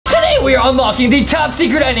we are unlocking the top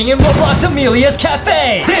secret ending in Roblox Amelia'S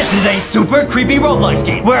cafe. This is a super creepy Roblox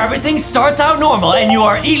game where everything starts out normal and you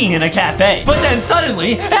are eating in a cafe. But then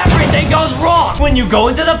suddenly, everything goes wrong when you go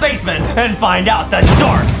into the basement and find out the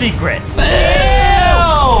dark secrets.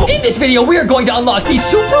 Ew! In this video, we are going to unlock the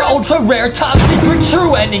super ultra rare top secret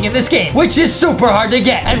true ending in this game, which is super hard to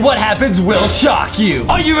get, and what happens will shock you.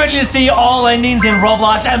 Are you ready to see all endings in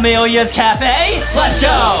Roblox Amelia'S cafe? Let's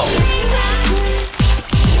go!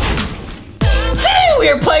 Today we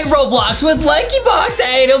are playing Roblox with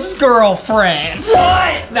LankyBox'S girlfriend.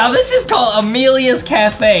 What? Now this is called Amelia'S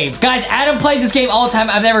Cafe. Guys, Adam plays this game all the time.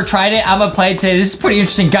 I've never tried it. I'm gonna play it today. This is pretty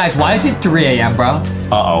interesting. Guys, why is it 3 a.m., bro?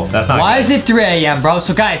 Uh-oh, that's not Why good. is it 3 a.m., bro?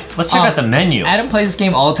 So guys, let's check out the menu. Adam plays this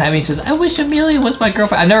game all the time. And he says, I wish Amelia was my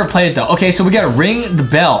girlfriend. I've never played it though. Okay, so we gotta ring the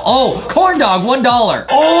bell. Oh, corn dog, $1.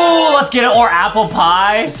 Oh, let's get it. Or apple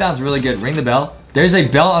pie. This sounds really good. Ring the bell. There's a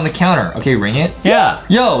bell on the counter. Okay, ring it. Yeah.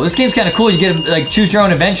 Yo, this game's kind of cool. You get to like choose your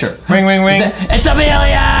own adventure. Ring, ring, ring. It's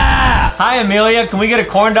Amelia! Hi, Amelia. Can we get a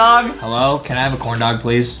corn dog? Hello? Can I have a corn dog,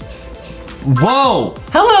 please? Whoa!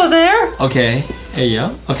 Hello there. Okay. Hey,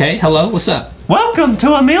 yo. Okay, hello. What's up? Welcome to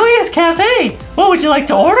Amelia'S Cafe. What would you like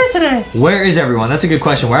to order today? Where is everyone? That's a good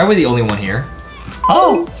question. Why are we the only one here?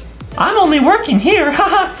 Oh, I'm only working here.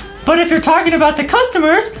 Haha. But if you're talking about the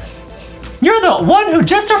customers, you're the one who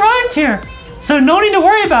just arrived here. So no need to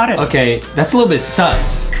worry about it. Okay, that's a little bit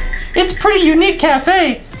sus. It's pretty unique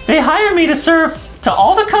cafe. They hire me to serve to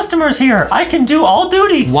all the customers here. I can do all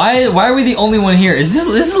duties. Why are we the only one here? This is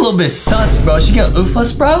a little bit sus, bro. She got oof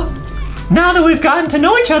us, bro? Now that we've gotten to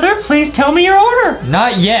know each other, please tell me your order.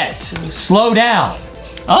 Not yet. Slow down.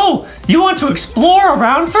 Oh, you want to explore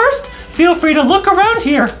around first? Feel free to look around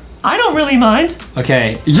here. I don't really mind.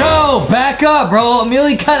 Okay. Yo, back up, bro.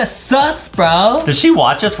 Amelia kind of sus, bro. Does she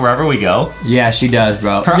watch us wherever we go? Yeah, she does,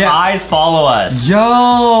 bro. Her eyes follow us.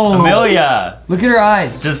 Yo. Amelia. Look at her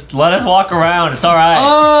eyes. Just let us walk around. It's all right.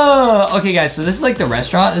 Oh, okay, guys. So this is like the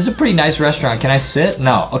restaurant. This is a pretty nice restaurant. Can I sit?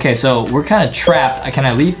 No. Okay, so we're kind of trapped. Can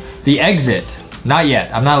I leave? The exit. Not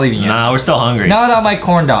yet. I'm not leaving yet. Nah, we're still hungry. Not without my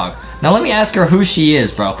corn dog. Now let me ask her who she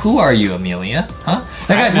is, bro. Who are you, Amelia? Huh?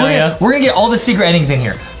 Now guys, we're gonna get all the secret endings in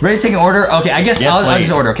here. Ready to take an order? Okay, I guess yes, I'll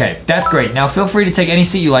just order. Okay, that's great. Now feel free to take any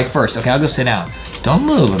seat you like first. Okay, I'll go sit down. Don't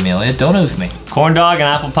move, Amelia. Don't oof me. Corn dog and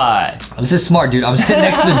apple pie. This is smart, dude. I'm sitting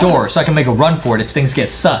next to the door so I can make a run for it if things get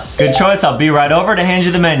sus. Good choice. I'll be right over to hand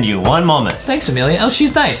you the menu. One moment. Thanks, Amelia. Oh,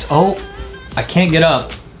 she's nice. Oh, I can't get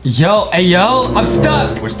up. Yo, hey, yo, I'm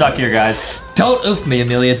stuck. We're stuck here, guys. Don't oof me,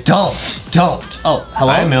 Amelia. Don't. Oh,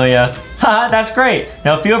 hello? Hi, Amelia. Haha, that's great.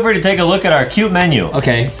 Now feel free to take a look at our cute menu.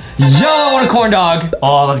 Okay. Yo, I want a corn dog.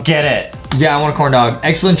 Oh, let's get it. Yeah, I want a corn dog.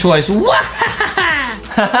 Excellent choice.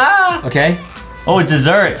 Okay. Oh,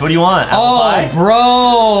 desserts. What do you want? Apple pie?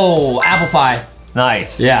 Bro. Apple pie.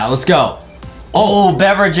 Nice. Yeah, let's go. Oh,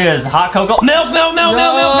 beverages. Hot cocoa. Milk.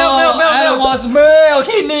 Adam wants milk.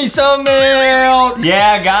 He needs some milk.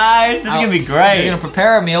 Yeah, guys. This is going to be great. You're going to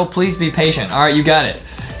prepare a meal. Please be patient. All right, you got it.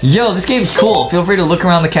 Yo, this game's cool. Feel free to look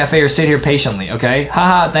around the cafe or sit here patiently, okay?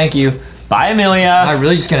 Haha, thank you. Bye, Amelia. Am I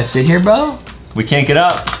really just going to sit here, bro? We can't get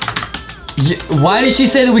up. Why did she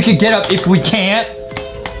say that we could get up if we can't?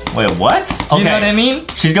 Wait, what? Okay. You know what I mean?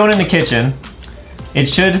 She's going in the kitchen. It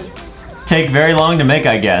should take very long to make,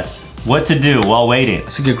 I guess. What to do while waiting?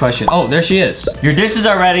 That's a good question. Oh, there she is. Your dishes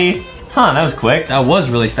are ready. Huh, that was quick. That was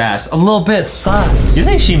really fast. A little bit sus. You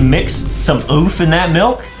think she mixed some oof in that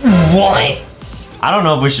milk? What? I don't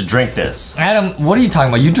know if we should drink this. Adam, what are you talking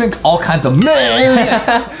about? You drink all kinds of milk.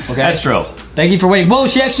 Okay. That's true. Thank you for waiting. Whoa,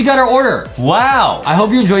 she actually got her order. Wow. I hope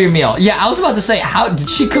you enjoy your meal. Yeah, I was about to say, how did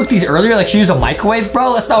she cook these earlier? Like she used a microwave,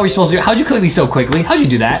 bro? That's not what you're supposed to do. How'd you cook these so quickly? How'd you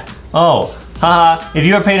do that? Oh, haha. If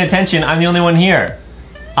you are paying attention, I'm the only one here.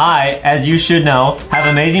 I, as you should know, have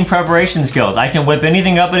amazing preparation skills. I can whip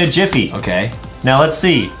anything up in a jiffy. Okay. Now let's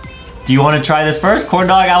see. Do you want to try this first? Corn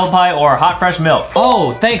dog, apple pie, or hot fresh milk?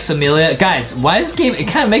 Oh, thanks, Amelia. Guys, why this game, it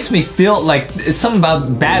kind of makes me feel like it's something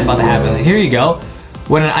bad about to happen. Here you go.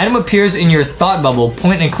 When an item appears in your thought bubble,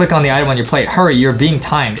 point and click on the item on your plate. Hurry, you're being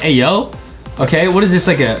timed. Hey, yo. Okay, what is this,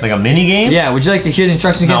 like a mini game? Yeah, would you like to hear the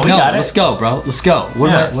instructions again? No, we got it. Let's go, bro. Let's go. What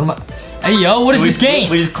am I? Hey, yo, what is this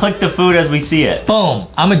game? We just click the food as we see it. Boom.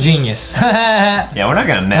 I'm a genius. Yeah, we're not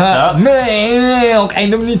gonna mess up. Milk. I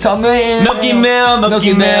don't need some milk. Milky milk,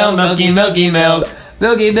 milky milk, milky milk.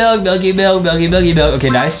 Milky milk. Okay,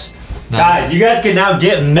 nice. Guys, you guys can now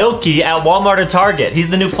get Milky at Walmart or Target. He's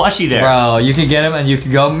the new plushie there. Bro, you can get him and you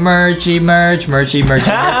can go merchy.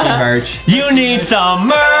 You need some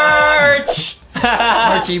merch.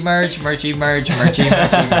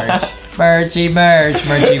 merch. Merchy merch.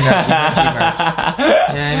 Merch. You know what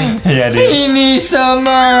I mean? Yeah, dude. He needs some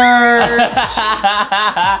merch.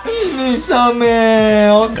 He needs some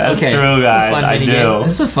milk. That's true, guys. I do.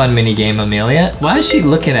 This is a fun mini game, Amelia. Why is she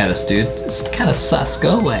looking at us, dude? It's kind of sus.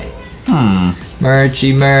 Go away.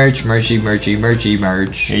 Merchy merch.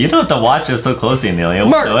 Yeah, you don't have to watch us so closely, Amelia.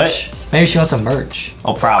 We'll do Merch. it. Maybe she wants some merch.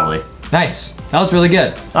 Oh, probably. Nice. That was really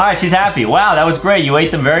good. All right, she's happy. Wow, that was great. You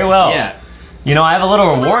ate them very well. Yeah. You know, I have a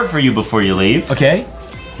little reward for you before you leave. Okay.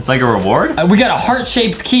 It's like a reward? We got a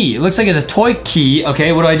heart-shaped key. It looks like it's a toy key.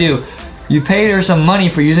 Okay, what do? You paid her some money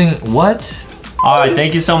for using what? All right,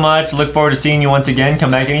 thank you so much. Look forward to seeing you once again.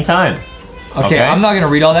 Come back anytime. Okay, I'm not gonna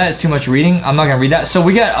read all that. It's too much reading. I'm not gonna read that. So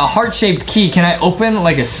we got a heart-shaped key. Can I open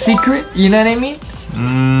like a secret? You know what I mean?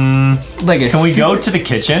 Like a Can we go to the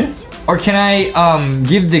kitchen? Or can I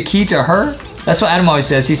give the key to her? That's what Adam always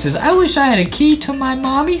says. He says, I wish I had a key to my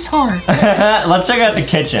mommy's heart. Let's check out the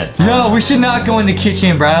kitchen. No, we should not go in the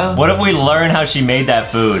kitchen, bro. What if we learn how she made that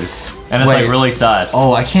food? And it's like really sus.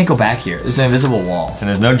 Oh, I can't go back here. There's an invisible wall. And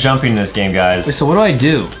there's no jumping in this game, guys. Wait, so what do I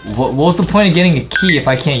do? What was the point of getting a key if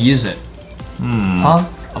I can't use it? Huh?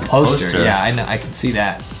 A poster. Yeah, I know. I can see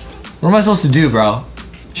that. What am I supposed to do, bro?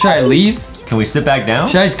 Should I leave? Can we sit back down?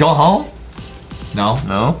 Should I just go home? No.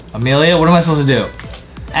 No? Amelia, what am I supposed to do?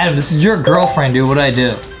 Adam, this is your girlfriend, dude. What do I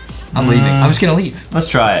do? I'm leaving. I'm just gonna leave. Let's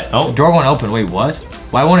try it. Oh. The door won't open. Wait, what?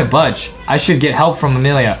 Why won't it budge? I should get help from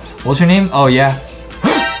Amelia. What's her name? Oh, yeah.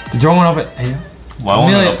 The door won't open. Hey, why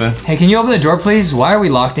won't it open? Hey, can you open the door, please? Why are we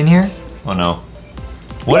locked in here? Oh, no.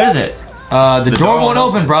 What is it? The door won't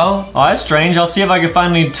open, bro. Oh, that's strange. I'll see if I can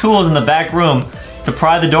find any tools in the back room to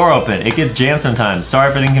pry the door open. It gets jammed sometimes.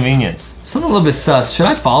 Sorry for the inconvenience. Something a little bit sus. Should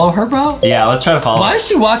I follow her, bro? Yeah, let's try to follow her. Why is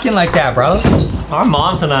she walking like that, bro? Our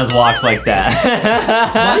mom sometimes walks like that.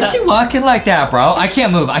 Why is she walking like that, bro? I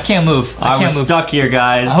can't move. I can't move. I can't move. Stuck here,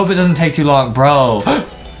 guys. I hope it doesn't take too long, bro.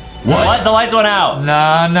 What? The lights went out.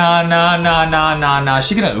 Nah. Is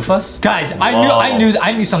she gonna oof us? Guys,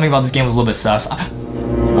 I knew something about this game was a little bit sus.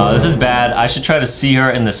 This is bad. I should try to see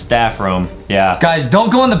her in the staff room. Yeah. Guys,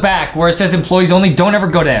 don't go in the back where it says employees only. Don't ever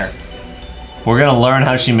go there. We're gonna learn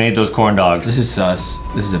how she made those corn dogs. This is sus.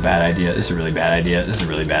 This is a bad idea. This is a really bad idea. This is a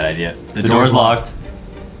really bad idea. The door's locked.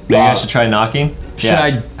 Maybe I should try knocking? Should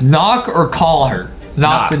I knock or call her?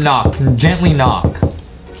 Knock. Gently knock.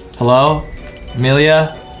 Hello?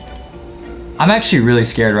 Amelia? I'm actually really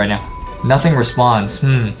scared right now. Nothing responds.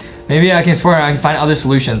 Maybe I can explore and I can find other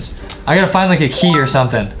solutions. I gotta find like a key or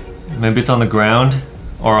something. Maybe it's on the ground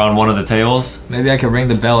or on one of the tables. Maybe I could ring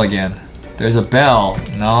the bell again. There's a bell.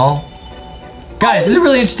 No? Guys, this is a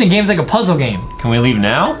really interesting game. It's like a puzzle game. Can we leave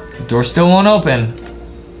now? The door still won't open.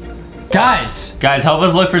 Guys, help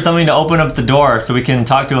us look for something to open up the door so we can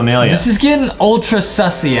talk to Amelia. This is getting ultra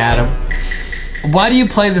sussy, Adam. Why do you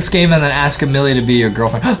play this game and then ask Amelia to be your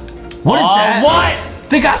girlfriend? What is that? What?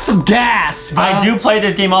 They got some gas, bro. I do play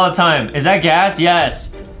this game all the time. Is that gas? Yes.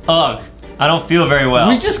 Ugh. I don't feel very well.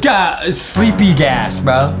 We just got sleepy gas,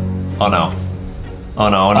 bro. Oh no. Oh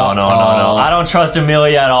no. I don't trust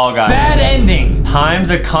Amelia at all, guys. Bad ending. Time's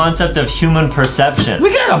a concept of human perception. We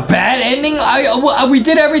got a bad ending? We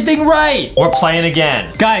did everything right. We're playing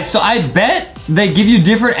again. Guys, so I bet they give you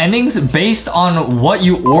different endings based on what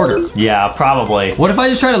you order. Yeah, probably. What if I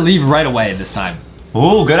just try to leave right away this time?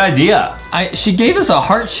 Ooh, good idea. She gave us a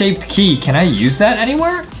heart-shaped key. Can I use that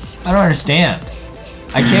anywhere? I don't understand.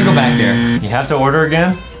 I can't go back there. You have to order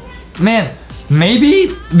again? Man,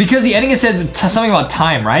 maybe, because the ending said something about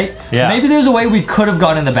time, right? Yeah. Maybe there's a way we could have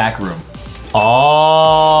gone in the back room.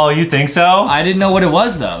 Oh, you think so? I didn't know what it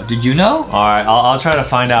was, though. Did you know? All right, I'll try to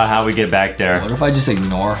find out how we get back there. What if I just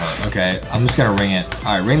ignore her? Okay, I'm just gonna ring it.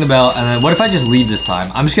 All right, ring the bell, and then what if I just leave this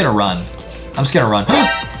time? I'm just gonna run.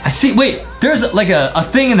 I see, wait, there's like a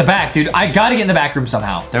thing in the back, dude. I gotta get in the back room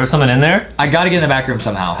somehow. There was someone in there? I gotta get in the back room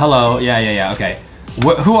somehow. Hello, yeah, okay.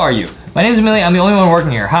 Who are you? My name's Amelia, I'm the only one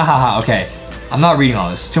working here. Ha, okay. I'm not reading all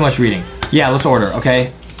this, too much reading. Yeah, let's order,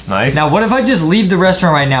 okay? Nice. Now, what if I just leave the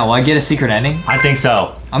restaurant right now? Will I get a secret ending? I think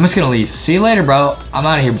so. I'm just gonna leave. See you later, bro. I'm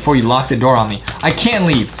out of here before you lock the door on me. I can't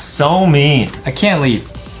leave. So mean. I can't leave.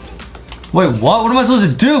 Wait, what? What am I supposed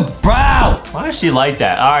to do, bro? Why is she like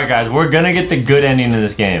that? All right, guys, we're gonna get the good ending in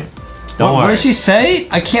this game. Don't worry. What did she say?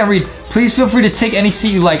 I can't read. Please feel free to take any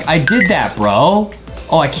seat you like. I did that, bro.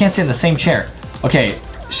 Oh, I can't sit in the same chair. Okay,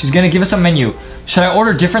 she's gonna give us a menu. Should I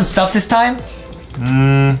order different stuff this time?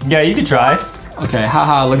 Yeah, you could try. Okay,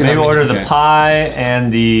 haha, look at that. Maybe order the pie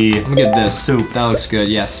and the... I'm gonna get this soup. That looks good.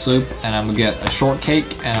 Yeah, soup, and I'm gonna get a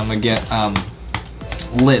shortcake, and I'm gonna get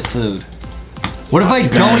lit food. What if I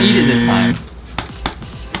don't eat it this time?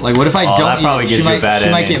 Like, what if I don't eat it? She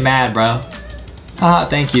might get mad, bro. Haha,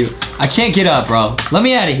 thank you. I can't get up, bro. Let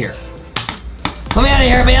me out of here. Let me out of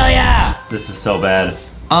here, Amelia! This is so bad.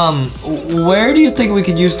 Where do you think we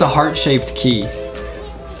could use the heart-shaped key?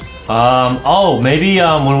 Oh, maybe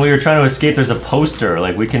when we were trying to escape, there's a poster.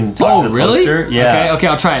 Like we can talk to the poster. Yeah. Okay,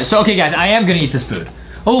 I'll try it. So, okay, guys, I am gonna eat this food.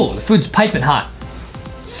 Oh, the food's piping hot.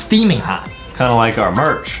 Steaming hot. Kind of like our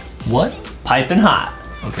merch. What? Piping hot.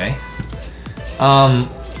 Okay.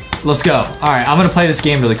 Let's go. All right, I'm gonna play this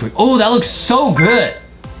game really quick. Oh, that looks so good.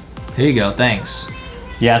 Here you go, thanks.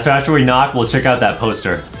 Yeah, so after we knock, we'll check out that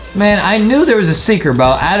poster. Man, I knew there was a secret,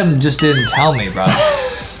 bro. Adam just didn't tell me, bro.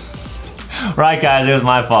 Right, guys, it was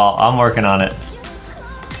my fault. I'm working on it.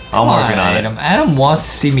 I'm working on it. Adam wants to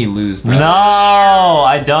see me lose, bro. No,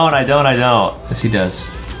 I don't. Yes, he does.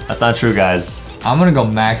 That's not true, guys. I'm gonna go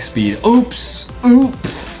max speed. Oops.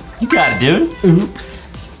 Oops. You got it, dude. Oops.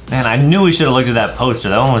 Man, I knew we should have looked at that poster.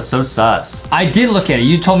 That one was so sus. I did look at it.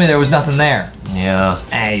 You told me there was nothing there. Yeah.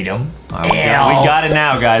 Adam. Right, we got it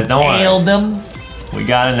now, guys. Don't worry. Ailed him. We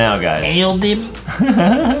got it now, guys. Ailed him.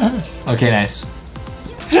 Okay, nice.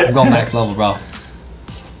 I'm going max level, bro.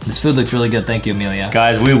 This food looks really good. Thank you, Amelia.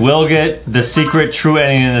 Guys, we will get the secret true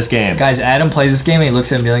ending in this game. Guys, Adam plays this game and he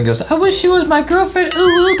looks at Amelia and goes, I wish she was my girlfriend. Ooh,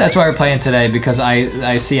 ooh. That's why we're playing today, because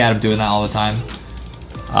I see Adam doing that all the time.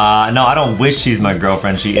 No, I don't wish she's my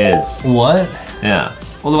girlfriend. She is. What? Yeah.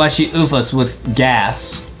 Otherwise she oof us with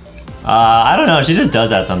gas. I don't know. She just does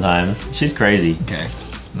that sometimes. She's crazy. Okay.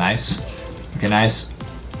 Nice. Okay, nice.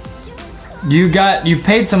 You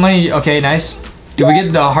paid some money. Okay, nice. Did we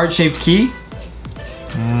get the heart-shaped key?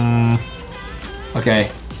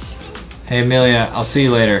 Okay. Hey, Amelia, I'll see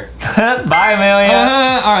you later. Bye,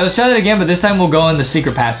 Amelia. All right, let's try that again, but this time we'll go in the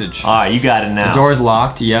secret passage. All right, you got it now. The door's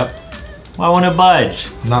locked, yep. Why won't it budge?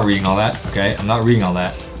 I'm not reading all that, okay? I'm not reading all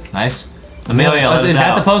that. Nice. Amelia, is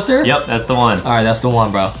that the poster? Yep, that's the one. All right, that's the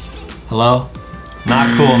one, bro. Hello?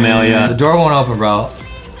 Not cool, Amelia. The door won't open, bro.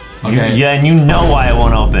 Okay. Yeah, and you know why it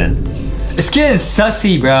won't open. It's getting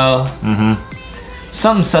sussy, bro. Mm-hmm.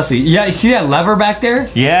 Something sussy. Yeah, you see that lever back there?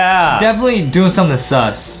 Yeah. She's definitely doing something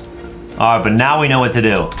sus. All right, but now we know what to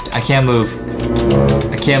do. I can't move.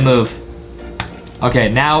 I can't move. Okay,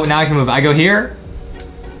 now I can move. I go here?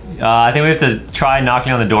 I think we have to try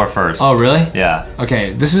knocking on the door first. Oh, really? Yeah.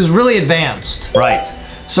 Okay, this is really advanced. Right.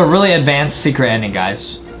 So really advanced secret ending,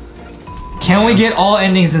 guys. Can we get all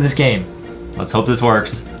endings in this game? Let's hope this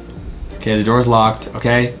works. Okay, the door's locked.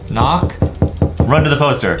 Okay, knock. Run to the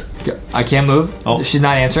poster. I can't move. Oh. She's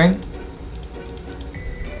not answering.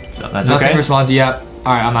 So that's Nothing okay. responds. Yep.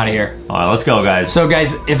 All right, I'm out of here. All right, let's go, guys. So,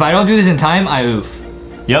 guys, if I don't do this in time, I oof.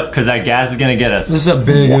 Yep, because that gas is gonna get us. This is a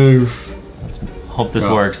big oof. Hope this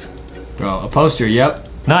works. Bro, a poster. Yep.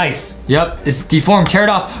 Nice. Yep. It's deformed. Tear it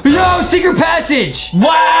off. Yo, secret passage.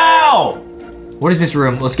 Wow. What is this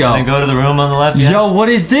room? Let's go. And go to the room on the left. Yeah. Yo, what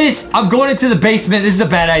is this? I'm going into the basement. This is a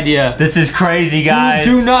bad idea. This is crazy, guys.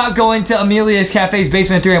 Do not go into Amelia's Cafe's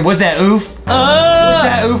basement 3. What's that, oof? What's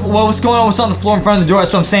that, oof? What's going on? What's on the floor in front of the door?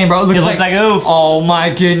 That's what I'm saying, bro. It looks like oof. Oh my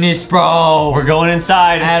goodness, bro. We're going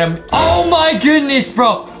inside. Adam. Oh my goodness,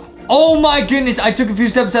 bro. Oh my goodness. I took a few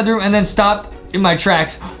steps out of the room and then stopped in my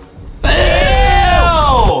tracks. Ew!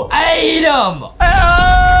 I ate him.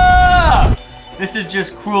 Ah! This is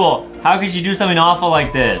just cruel. How could you do something awful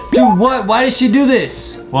like this? Dude, what? Why did she do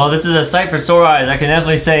this? Well, this is a sight for sore eyes. I can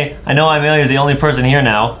definitely say I know Amelia is the only person here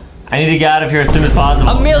now. I need to get out of here as soon as possible.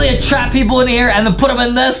 Amelia trapped people in here and then put them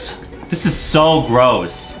in this? This is so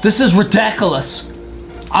gross. This is ridiculous.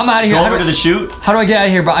 I'm out of here. Go over to the chute. How do I get out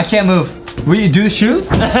of here, bro? I can't move. Will you do the chute?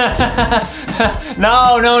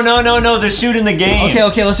 No. The chute in the game.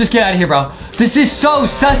 Okay, let's just get out of here, bro. This is so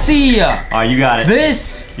sussy. Alright, you got it.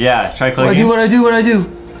 This? Yeah, try clicking. What I do?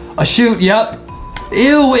 A chute, yep.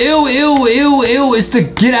 Ew. It's to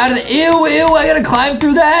get out of the, ew. I gotta climb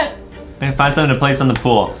through that? Maybe find something to place on the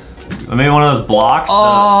pool. Maybe one of those blocks,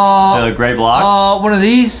 the gray block. One of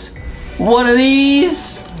these,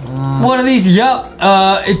 yep.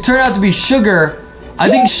 It turned out to be sugar. I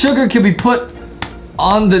think sugar could be put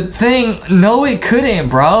on the thing. No, it couldn't,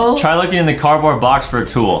 bro. Try looking in the cardboard box for a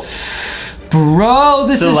tool. Bro,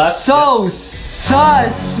 this is so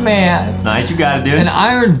sus, man. Nice, you got it, dude. An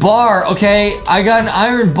iron bar, okay? I got an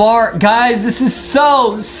iron bar. Guys, this is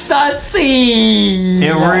so sussy.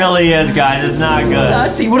 It really is, guys. It's not good.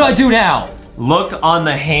 Sussy. What do I do now? Look on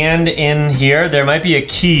the hand in here. There might be a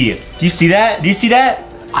key. Do you see that? I see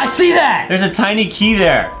that. There's a tiny key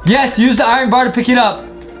there. Yes, use the iron bar to pick it up.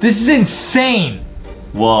 This is insane.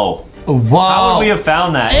 Whoa. Wow. How would we have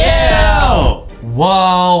found that? Ew.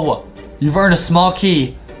 Whoa. You've earned a small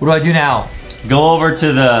key. What do I do now? Go over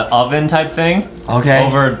to the oven type thing. Okay.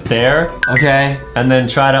 Over there. Okay. And then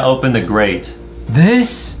try to open the grate.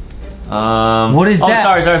 This? What is that?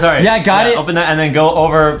 Oh, sorry. Yeah, I got it. Open that and then go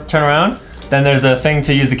over, turn around. Then there's a thing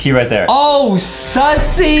to use the key right there. Oh,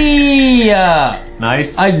 sussy!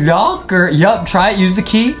 Nice. A locker. Yup, try it. Use the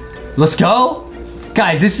key. Let's go.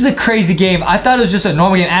 Guys, this is a crazy game. I thought it was just a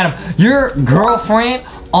normal game. Adam, your girlfriend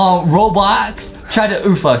on Roblox tried to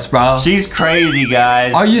oof us, bro. She's crazy,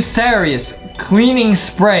 guys. Are you serious? Cleaning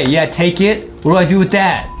spray. Yeah, take it. What do I do with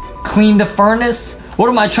that? Clean the furnace? What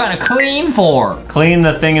am I trying to clean for? Clean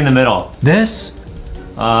the thing in the middle. This?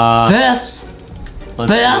 This?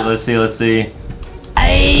 Let's see.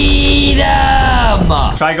 Adam!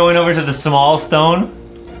 Try going over to the small stone.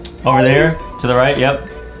 Over there, to the right, yep.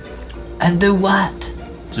 And do what?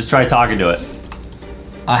 Just try talking to it.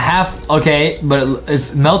 A half, okay, but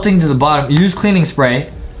it's melting to the bottom. Use cleaning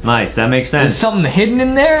spray. Nice, that makes There's sense. something hidden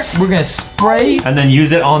in there. We're gonna spray. And then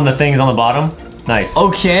use it on the things on the bottom. Nice.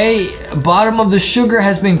 Okay, bottom of the sugar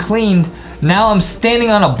has been cleaned. Now I'm standing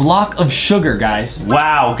on a block of sugar, guys.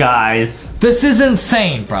 Wow, guys. This is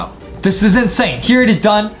insane, bro. This is insane. Here it is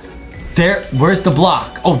done. There, where's the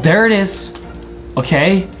block? Oh, there it is.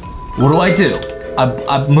 Okay, what do I do?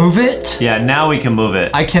 I move it? Yeah, now we can move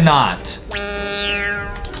it. I cannot.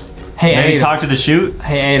 Hey, Maybe Adam. talk to the chute.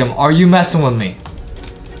 Hey, Adam, are you messing with me?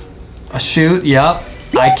 A chute? Yup.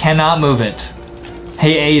 I cannot move it.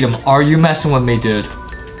 Hey, Adam, are you messing with me, dude?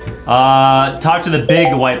 Talk to the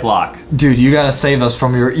big white block. Dude, you gotta save us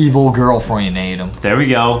from your evil girlfriend, Adam. There we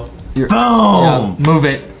go. Boom! Boom! Move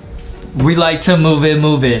it. We like to move it,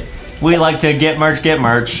 move it. We like to get merch.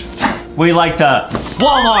 We like to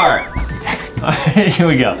Walmart. Alright, here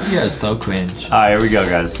we go. You guys are so cringe. Alright, here we go,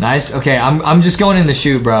 guys. Nice. Okay, I'm just going in the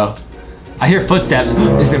chute, bro. I hear footsteps.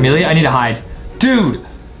 Is it Amelia? I need to hide. Dude!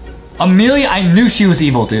 Amelia, I knew she was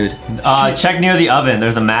evil, dude. Check near the oven.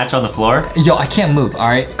 There's a match on the floor. Yo, I can't move,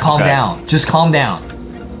 alright? Calm down. Just calm down.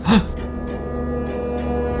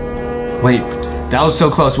 Wait, that was so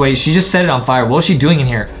close. Wait, she just set it on fire. What was she doing in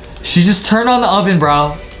here? She just turned on the oven,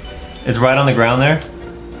 bro. It's right on the ground there.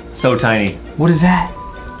 So tiny. What is that?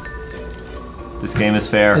 This game is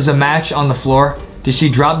fair. There's a match on the floor. Did she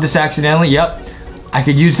drop this accidentally? Yep. I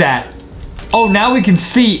could use that. Oh, now we can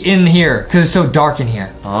see in here because it's so dark in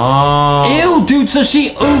here. Oh. Ew, dude, so she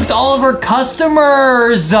oofed all of her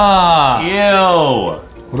customers. Ew.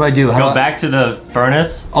 What do I do? Go back to the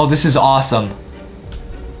furnace. Oh, this is awesome.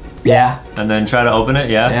 Yeah. And then try to open it,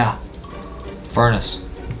 yeah? Yeah. Furnace.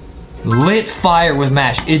 Lit fire with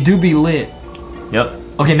mash. It do be lit. Yep.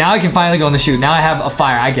 Okay, now I can finally go in the chute. Now I have a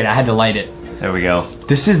fire. I get it. I had to light it. There we go.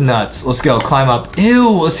 This is nuts. Let's go. Climb up. Ew.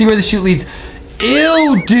 Let's see where the chute leads.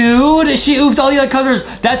 Ew, dude. She oofed all the other customers.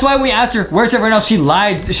 That's why we asked her, where's everyone else? She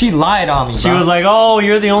lied. She lied on me, bro. She was like, oh,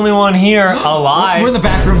 you're the only one here alive. We're in the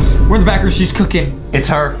back rooms. We're in the back rooms. She's cooking. It's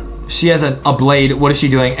her. She has a blade. What is she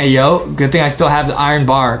doing? Hey, yo. Good thing I still have the iron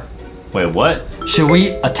bar. Wait, what? Should we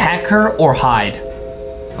attack her or hide?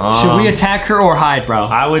 Should we attack her or hide, bro?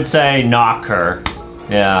 I would say knock her.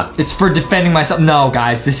 Yeah. It's for defending myself. No,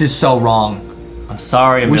 guys, this is so wrong. I'm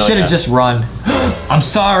sorry, Amelia. We should have just run. I'm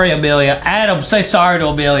sorry, Amelia. Adam, say sorry to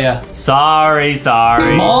Amelia. Sorry.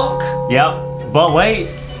 Monk. Yep. But wait.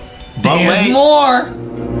 There's more.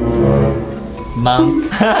 Monk.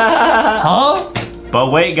 Huh?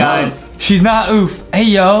 But wait, guys. She's not oof. Hey,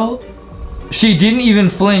 yo. She didn't even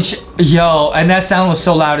flinch. Yo, and that sound was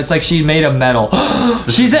so loud. It's like she made of metal.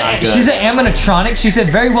 she's an animatronic. She said,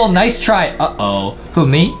 very well, nice try. Uh-oh. Who,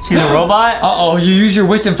 me? She's a robot? Uh-oh, you used your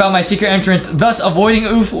wits and found my secret entrance, thus avoiding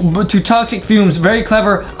oof to toxic fumes. Very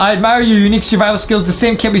clever. I admire your unique survival skills. The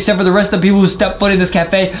same can't be said for the rest of the people who step foot in this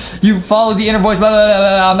cafe. You followed the inner voice. Blah, blah, blah,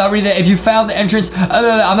 blah. I'm not reading that. If you found the entrance,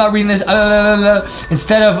 I'm not reading this.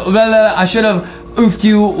 Instead of, I should have oofed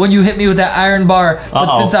you when you hit me with that iron bar.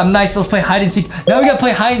 But since I'm nice, let's play hide and seek. Now we gotta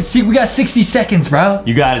play hide and seek. We got 60 seconds, bro.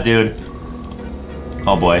 You got it, dude.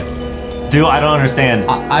 Oh boy. Dude, I don't understand.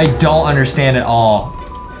 I don't understand at all.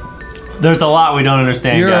 There's a lot we don't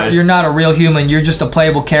understand, guys. You're not a real human. You're just a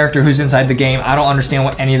playable character who's inside the game. I don't understand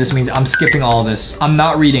what any of this means. I'm skipping all of this. I'm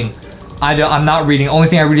not reading. I'm not reading. Only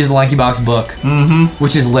thing I read is the LankyBox book. Mm-hmm.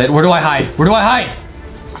 Which is lit. Where do I hide? Where do I hide?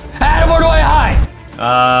 Adam, where do I hide?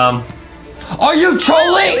 Are you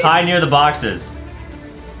trolling? Hide near the boxes.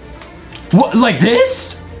 What, like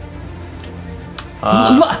this?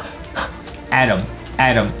 Adam.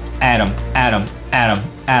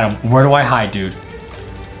 Where do I hide, dude?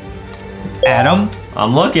 Adam?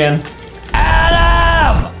 I'm looking.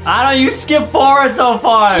 Adam! I don't. You skip forward so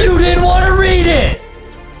far. You didn't want to read it.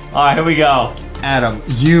 All right, here we go. Adam,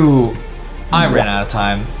 I ran out of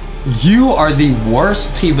time. You are the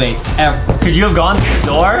worst teammate ever. Could you have gone through the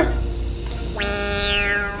door?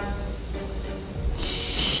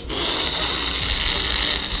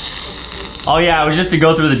 Oh yeah, it was just to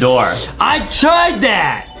go through the door. I tried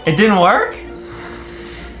that! It didn't work?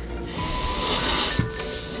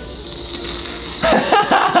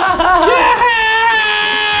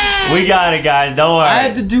 We got it, guys. Don't worry. I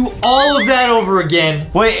have to do all of that over again.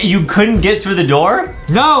 Wait, you couldn't get through the door?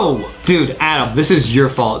 No! Dude, Adam, this is your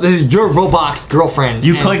fault. This is your Roblox girlfriend.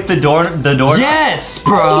 You clicked the door? Yes,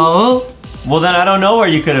 bro! Well, then I don't know where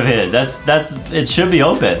you could have hid. It should be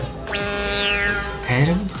open.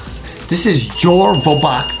 Adam, this is your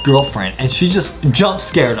Roblox girlfriend, and she just jump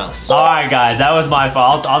scared us. All right, guys, that was my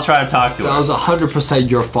fault. I'll try to talk to her. That was 100%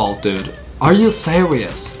 your fault, dude. Are you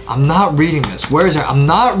serious? I'm not reading this. Where is her? I'm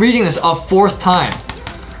not reading this a fourth time.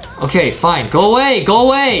 Okay, fine. Go away. Go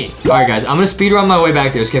away. All right, guys. I'm going to speed run my way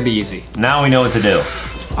back there. It's going to be easy. Now we know what to do.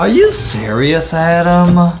 Are you serious,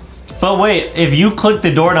 Adam? But wait, if you clicked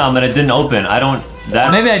the doorknob and it didn't open,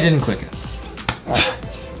 Maybe I didn't click it.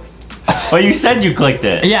 Well, you said you clicked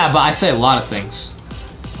it. Yeah, but I say a lot of things.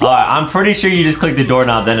 All right, I'm pretty sure you just clicked the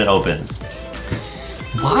doorknob, then it opens.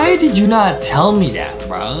 Why did you not tell me that,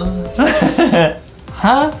 bro?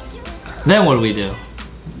 Huh? Then what do we do?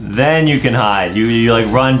 Then you can hide. You like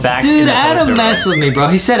run back. Dude, Adam messed with me, bro.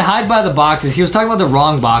 He said hide by the boxes. He was talking about the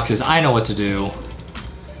wrong boxes. I know what to do.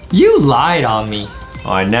 You lied on me.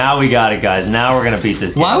 All right, now we got it, guys. Now we're gonna beat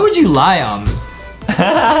this game. Why would you lie on me?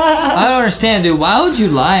 I don't understand, dude. Why would you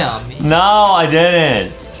lie on me? No, I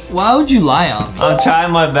didn't. Why would you lie on me? I'm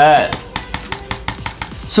trying my best.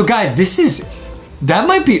 So, guys, that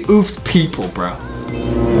might be oofed people, bro.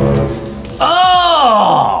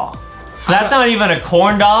 Oh! So that's not even a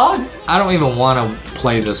corn dog? I don't even want to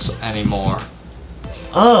play this anymore.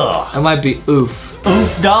 Ugh. It might be oof.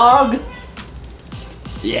 Oof dog?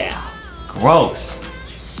 Yeah. Gross.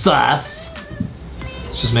 Sus.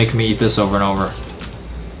 It's just making me eat this over and over.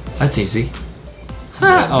 That's easy.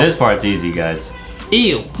 This part's easy, guys.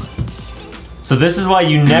 Ew. So this is why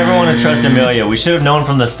you never want to trust Amelia. We should have known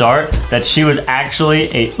from the start that she was actually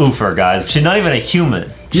a oofer, guys. She's not even a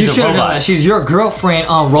human. You She's should a have known robot. that. She's your girlfriend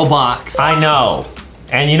on Roblox. I know.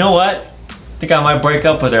 And you know what? I think I might break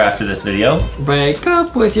up with her after this video. Break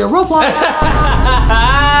up with your Roblox.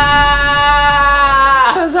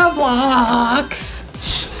 Cause I blocks.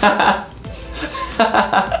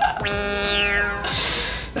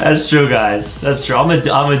 That's true, guys. That's true. I'm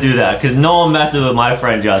gonna do that because no one messes with my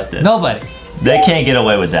friend Justin. Nobody. They can't get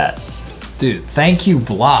away with that. Dude, thank you,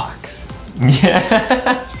 blocks.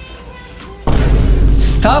 Yeah.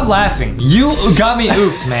 Stop laughing. You got me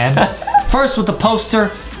oofed, man. First with the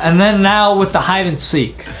poster, and then now with the hide and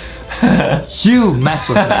seek. You mess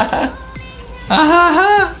with me.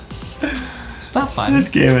 Stop fighting. This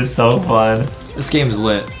game is so fun. This game's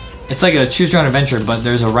lit. It's like a choose your own adventure, but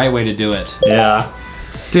there's a right way to do it. Yeah.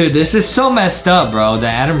 Dude, this is so messed up, bro,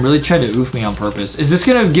 that Adam really tried to oof me on purpose. Is this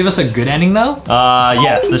gonna give us a good ending, though?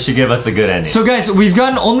 Yes, this should give us the good ending. So, guys, we've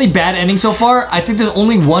gotten only bad endings so far. I think there's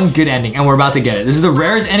only one good ending, and we're about to get it. This is the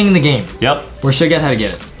rarest ending in the game. Yep. We're sure guess how to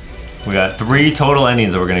get it. We got 3 total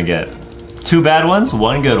endings that we're gonna get. 2 bad ones,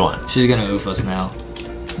 1 good one. She's gonna oof us now.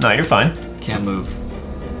 No, you're fine. Can't move.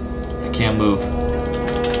 I can't move.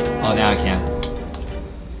 Oh, now I can.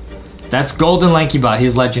 That's Golden LankyBot.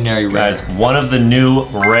 He's legendary rare. Guys, one of the new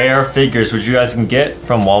rare figures which you guys can get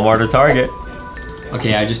from Walmart or Target.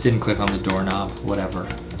 Okay, I just didn't click on the doorknob. Whatever.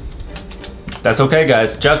 That's okay,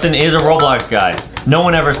 guys. Justin is a Roblox guy. No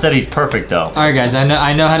one ever said he's perfect, though. All right, guys. I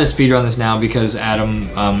know how to speedrun this now because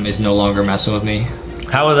Adam is no longer messing with me.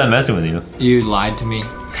 How was I messing with you? You lied to me.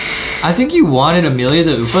 I think you wanted Amelia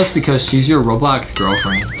to oof us because she's your Roblox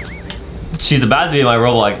girlfriend. She's about to be my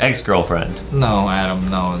Roblox ex-girlfriend. No, Adam.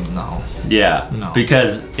 No. Yeah. No.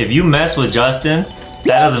 Because if you mess with Justin,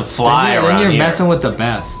 that doesn't fly around Then you're here. messing with the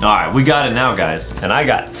Beth. All right, we got it now, guys. And I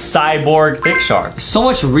got Cyborg Thick Shark. So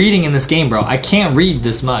much reading in this game, bro. I can't read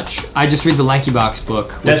this much. I just read the LankyBox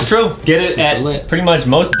book. That's true. Get it at lit. pretty much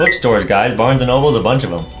most bookstores, guys. Barnes & Noble's a bunch of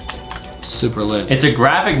them. Super lit. It's a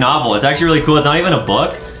graphic novel. It's actually really cool. It's not even a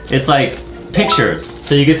book. It's like pictures.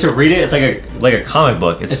 So you get to read it. It's like a comic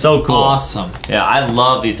book. It's so cool. Awesome. Yeah, I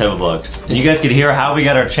love these type of books. And you guys can hear how we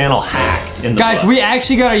got our channel hacked in the Guys, book. we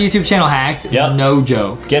actually got our YouTube channel hacked. Yep. No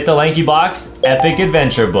joke. Get the LankyBox Epic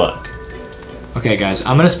Adventure book. Okay, guys,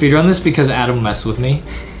 I'm gonna speedrun this because Adam messed with me,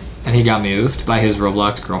 and he got me oofed by his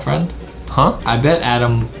Roblox girlfriend. Huh? I bet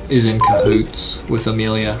Adam is in cahoots with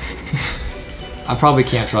Amelia. I probably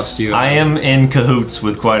can't trust you. I am in cahoots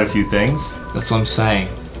with quite a few things. That's what I'm saying.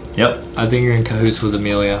 Yep. I think you're in cahoots with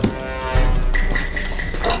Amelia.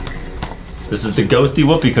 This is the ghosty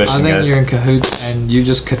whoopee cushion, I think guys. you're in cahoots, and you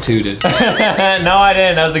just katooted. No, I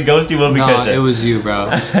didn't. That was the ghosty whoopee No, cushion. it was you, bro.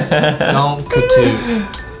 Don't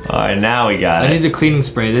katoot. Alright, now we got I it. need the cleaning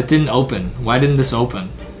spray. That didn't open. Why didn't this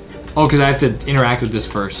open? Oh, because I have to interact with this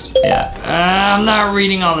first. Yeah. I'm not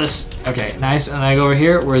reading all this. Okay, nice. And I go over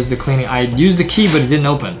here. Where's the cleaning? I used the key, but it didn't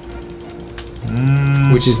open.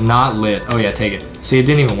 Which is not lit. Oh yeah, take it. See, it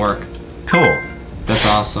didn't even work. Cool. That's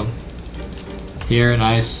awesome. Here,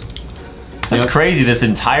 nice. That's crazy. This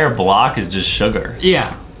entire block is just sugar.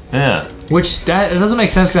 Yeah. Yeah. Which, it doesn't make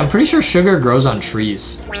sense because I'm pretty sure sugar grows on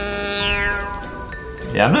trees.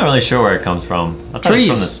 Yeah, I'm not really sure where it comes from. I thought it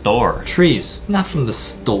was from the store. Trees. Not from the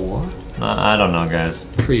store. I don't know, guys.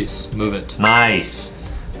 Trees. Move it. Nice.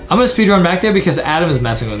 I'm gonna speedrun back there because Adam is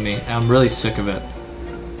messing with me and I'm really sick of it.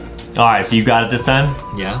 Alright, so you got it this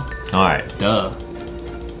time? Yeah. Alright. Duh.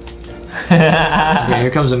 Okay,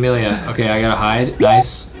 here comes Amelia. Okay, I gotta hide.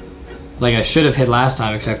 Nice. Like I should have hid last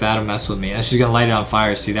time, except Adam messed with me. And she's gonna light it on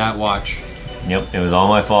fire. See that? Watch. Yep, it was all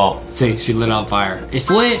my fault. See, she lit it on fire.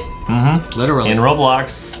 It's lit! Mm-hmm. Literally. In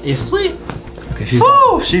Roblox. It's lit! Okay, she's Woo!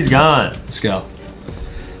 gone. She's gone. Let's go.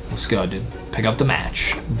 Let's go, dude. Pick up the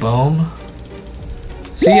match. Boom.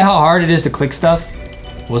 See how hard it is to click stuff?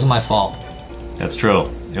 It wasn't my fault. That's true.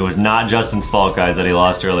 It was not Justin's fault, guys, that he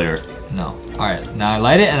lost earlier. No. Alright, now I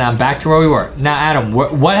light it and I'm back to where we were. Now, Adam,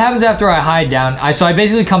 what happens after I hide down? So I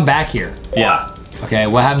basically come back here. Yeah. Okay,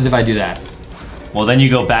 what happens if I do that? Well, then you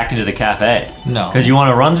go back into the cafe. No. Because you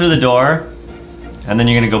want to run through the door, and then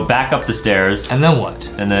you're going to go back up the stairs. And then what?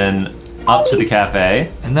 And then up to the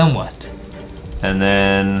cafe. And then what? And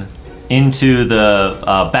then into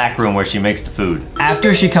the back room where she makes the food.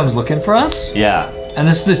 After she comes looking for us? Yeah. And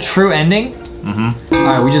this is the true ending? Mm-hmm.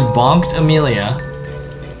 Alright, we just bonked Amelia.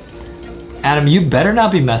 Adam, you better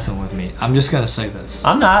not be messing with me. I'm just gonna say this.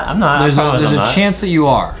 I'm not. There's I promise a I'm not. chance that you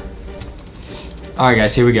are. Alright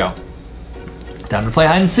guys, here we go. Time to play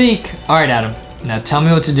hide and seek. Alright Adam, now tell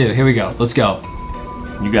me what to do. Here we go, let's go.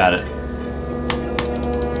 You got it.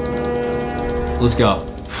 Let's go.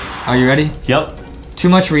 Are you ready? Yep. Too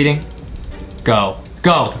much reading. Go.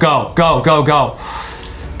 Go, go, go, go, go.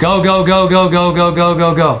 Go, go, go, go, go, go, go,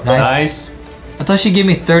 go, go. Nice. I thought she'd give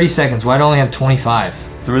me 30 seconds. Why do I only have 25?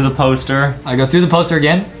 Through the poster. I go through the poster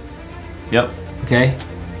again. Yep. Okay.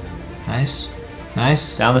 Nice.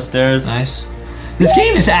 Nice. Down the stairs. Nice. This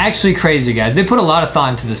game is actually crazy, guys. They put a lot of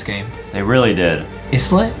thought into this game. They really did.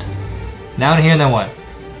 It's lit. Now in here, and then what?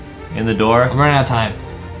 In the door. I'm running out of time.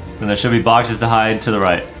 And there should be boxes to hide to the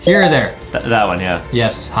right. Here or there? That one, yeah.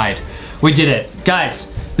 Yes, hide. We did it.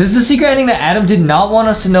 Guys, this is the secret ending that Adam did not want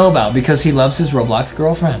us to know about because he loves his Roblox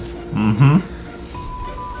girlfriend. Mm-hmm.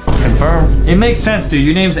 Confirmed. It makes sense, dude.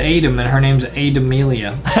 Your name's Adam and her name's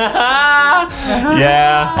Amelia.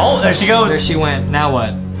 Yeah. Oh, there she goes. There she went. Now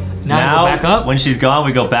what? Now I go back up? When she's gone,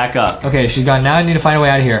 we go back up. Okay, she's gone. Now I need to find a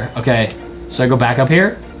way out of here. Okay, so I go back up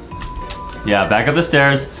here? Yeah, back up the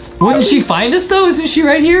stairs. Wouldn't she find us though? Isn't she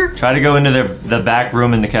right here? Try to go into the back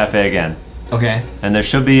room in the cafe again. Okay. And there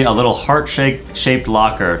should be a little heart-shaped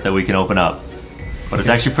locker that we can open up. But it's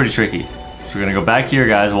actually pretty tricky. So we're gonna go back here,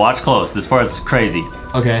 guys. Watch close. This part's crazy.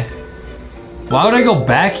 Okay. Why would I go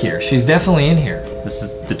back here? She's definitely in here. This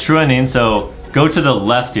is the true ending, so go to the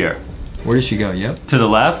left here. Where did she go? Yep. To the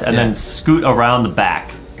left, and then scoot around the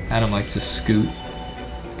back. Adam likes to scoot.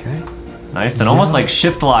 Okay. Nice, then almost like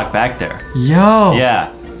shift lock back there. Yo!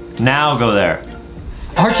 Yeah. Now go there.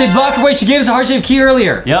 Heart-shaped blocker. Wait, she gave us a heart-shaped key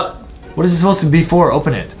earlier. Yep. What is it supposed to be for?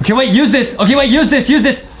 Open it. Okay, wait, use this. Okay, wait, use this, use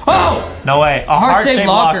this. Oh! No way. A heart-shaped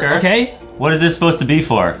locker. Okay. What is this supposed to be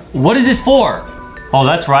for? What is this for? Oh,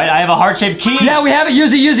 that's right. I have a heart-shaped key. Yeah, we have it.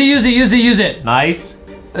 Use it, use it, use it, use it, use it. Nice.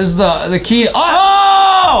 This is the key.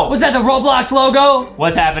 Oh! Was that the Roblox logo?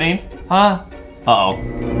 What's happening? Huh? Uh-oh.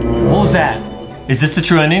 What was that? Is this the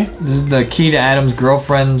true ending? This is the key to Adam's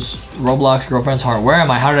Roblox girlfriend's heart. Where am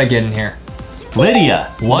I? How did I get in here?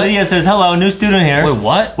 Lydia. What? Lydia says, hello, new student here. Wait,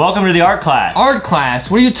 what? Welcome to the art class. Art class?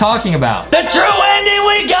 What are you talking about? The true ending,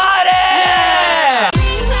 we got it!